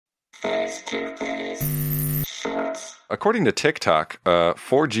According to TikTok,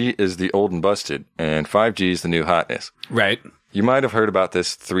 4G is the old and busted, and 5G is the new hotness. Right. You might have heard about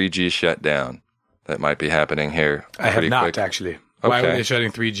this 3G shutdown that might be happening here. I have not, quick. actually. Why were they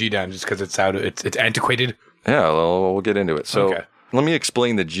shutting 3G down? Just because it's out? It's antiquated? Yeah, well, we'll get into it. So Okay. let me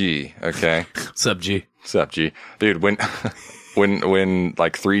explain the G, okay? Sub G. Sup, G? Dude, when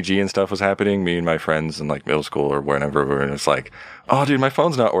like 3G and stuff was happening, me and my friends in like middle school or wherever, we were just like, oh, dude, my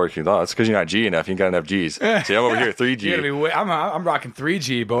phone's not working. Oh, it's because you're not G enough. You ain't got enough Gs. See, I'm over here, 3G. I'm rocking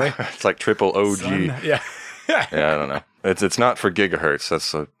 3G, boy. It's like triple OG. Yeah. Yeah, I don't know. It's not for gigahertz.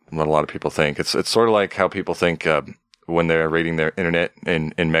 That's what a lot of people think. It's sort of like how people think when they're rating their internet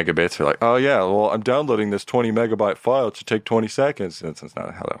in megabits. They're like, oh, yeah, well, I'm downloading this 20 megabyte file. It should take 20 seconds. That's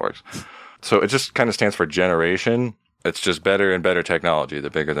not how that works. So it just kind of stands for generation. It's just better and better technology. The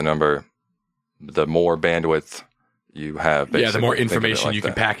bigger the number, the more bandwidth you have. Basically. Yeah, the more information you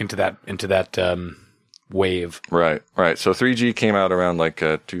can pack into that wave. Right. So 3G came out around like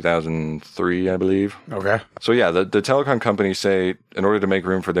 2003, I believe. Okay. So yeah, the telecom companies say in order to make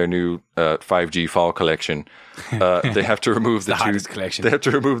room for their new 5G fall collection, they have to remove the hottest collection. They have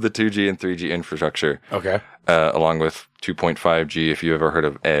to remove the 2G and 3G infrastructure. Okay. Along with 2.5G. If you ever heard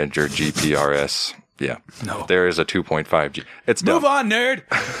of Edge or GPRS, yeah, no, there is a 2.5G. It's move dumb. on, nerd.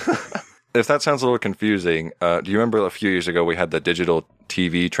 If that sounds a little confusing, do you remember a few years ago we had the digital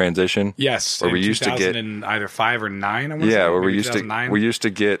TV transition? Yes, where we used to get either 5 or 9. I want to say, where we used to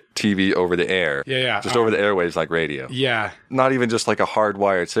get TV over the air. Yeah, just over the airwaves like radio. Yeah, not even just like a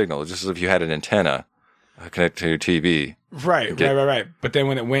hardwired signal. Just as if you had an antenna connected to your TV. Right. But then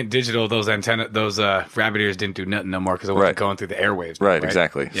when it went digital, those rabbit ears didn't do nothing no more because it wasn't going through the airwaves. Right,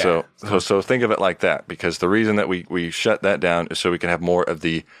 exactly. Yeah. So think of it like that, because the reason that we shut that down is so we can have more of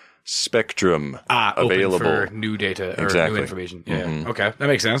the spectrum available for new data or new information. Yeah. Mm-hmm. Okay, that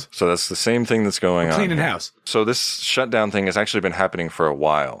makes sense. So that's the same thing that's going on. Cleaning house. So this shutdown thing has actually been happening for a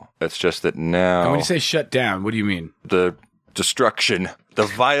while. It's just that now. And when you say shut down, what do you mean? The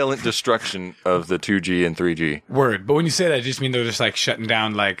violent destruction of the 2G and 3G. Word. But when you say that, you just mean they're just like shutting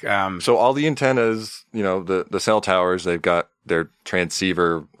down like... So all the antennas, the cell towers, they've got their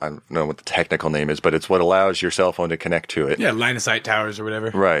transceiver, I don't know what the technical name is, but it's what allows your cell phone to connect to it. Yeah, line of sight towers or whatever.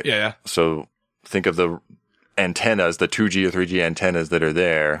 Right. Yeah. So think of the antennas, the 2G or 3G antennas that are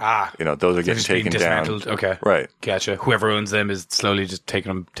there. Those are getting taken down. Okay. Right. Gotcha. Whoever owns them is slowly just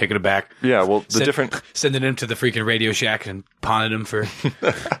taking it back. Yeah, well, sending them to the freaking Radio Shack and pawning them for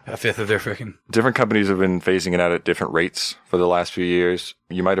a fifth of their freaking... Different companies have been phasing it out at different rates for the last few years.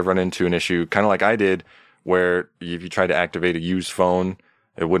 You might have run into an issue, kind of like I did, where if you try to activate a used phone,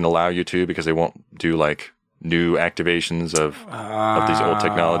 it wouldn't allow you to because they won't do like new activations of these old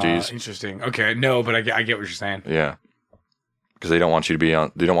technologies. Interesting. Okay, no, but I get what you're saying. Yeah, because they don't want you to be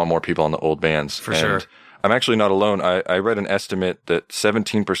on. They don't want more people on the old bands. For sure. I'm actually not alone. I read an estimate that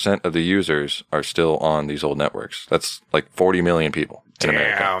 17% of the users are still on these old networks. That's like 40 million people in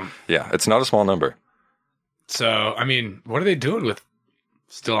America. Yeah, it's not a small number. So, I mean, what are they doing with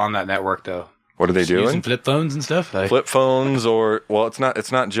still on that network though? What are they doing? Using flip phones and stuff? Flip phones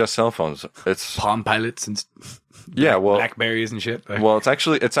it's not just cell phones. It's Palm Pilots and Blackberries and shit. Well,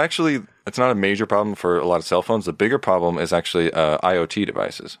 it's not a major problem for a lot of cell phones. The bigger problem is actually IoT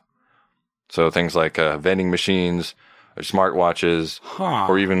devices. So things like vending machines, or smartwatches,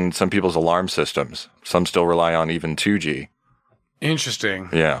 or even some people's alarm systems. Some still rely on even 2G. Interesting.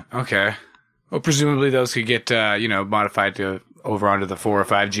 Yeah. Okay. Well, presumably those could get modified to over onto the 4 or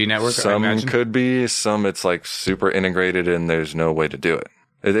 5G network. Some could be. Some it's like super integrated and there's no way to do it.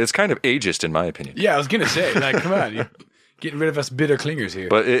 It's kind of ageist in my opinion. Yeah, I was gonna say, like, come on, you're getting rid of us bitter clingers here.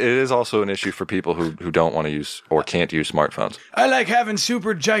 But it is also an issue for people who don't want to use or can't use smartphones. I like having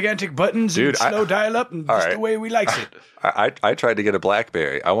super gigantic buttons and slow dial up and just the way we likes it. I tried to get a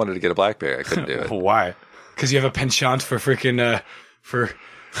BlackBerry. I wanted to get a BlackBerry. I couldn't do it. Why? Because you have a penchant for freaking for.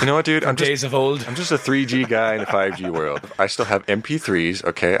 You know what, dude? I'm days of old. I'm just a 3G guy in a 5G world. I still have MP3s,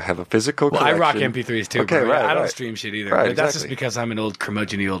 okay? I have a physical collection. I rock MP3s too. Okay, right. I don't stream shit either. Right, but that's just because I'm an old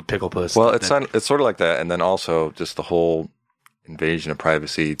curmudgeon-y old pickle puss. Well, it's sort of like that. And then also just the whole invasion of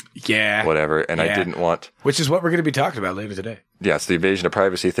privacy. Yeah. Whatever. And I didn't want... Which is what we're going to be talking about later today. Yeah, it's the invasion of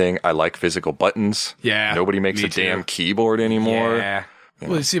privacy thing. I like physical buttons. Yeah. Nobody makes a damn keyboard anymore. Yeah.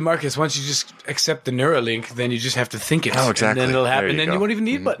 Well, you see, Marcus, once you just accept the Neuralink, then you just have to think it. Oh, exactly. And then it'll happen, and then you won't even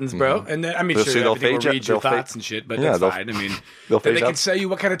need buttons, bro. And then, I mean, they'll read your thoughts and shit, but that's fine. I mean, then they can tell you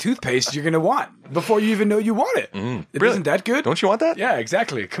what kind of toothpaste you're going to want before you even know you want it. Isn't that good? Don't you want that? Yeah,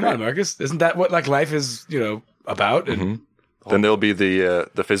 exactly. Come on, Marcus. Isn't that what like life is, about? And then there'll be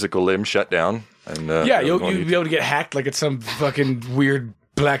the physical limb shut down. And you'll be able to get hacked like it's some fucking weird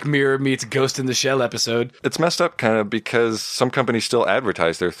Black Mirror meets Ghost in the Shell episode. It's messed up kind of because some companies still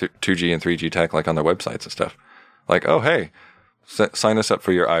advertise their 2G and 3G tech like on their websites and stuff. Like, oh, hey, sign us up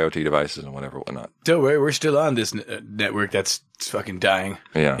for your IoT devices and whatnot. Don't worry, we're still on this network that's fucking dying.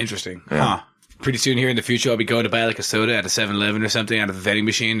 Yeah. Interesting. Yeah. Huh. Pretty soon here in the future, I'll be going to buy like a soda at a 7-Eleven or something out of the vending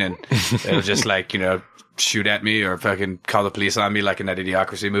machine, and it'll just like, shoot at me or fucking call the police on me like in that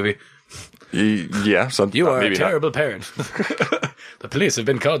Idiocracy movie. Yeah. You are a terrible parent. The police have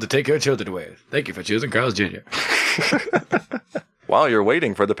been called to take your children away. Thank you for choosing Carl's Jr. While you're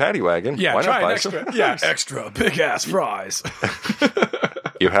waiting for the paddy wagon, why try not buy extra. Yeah, extra big ass fries.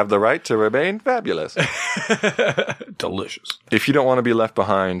 You have the right to remain fabulous. Delicious. If you don't want to be left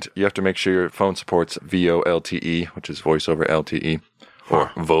behind, you have to make sure your phone supports VoLTE, which is voice over LTE, or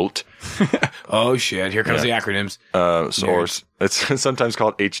VoLT. Oh shit! Here comes the acronyms. Or it's sometimes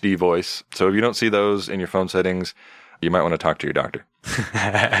called HD voice. So if you don't see those in your phone settings, you might want to talk to your doctor.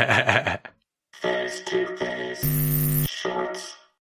 Face to face.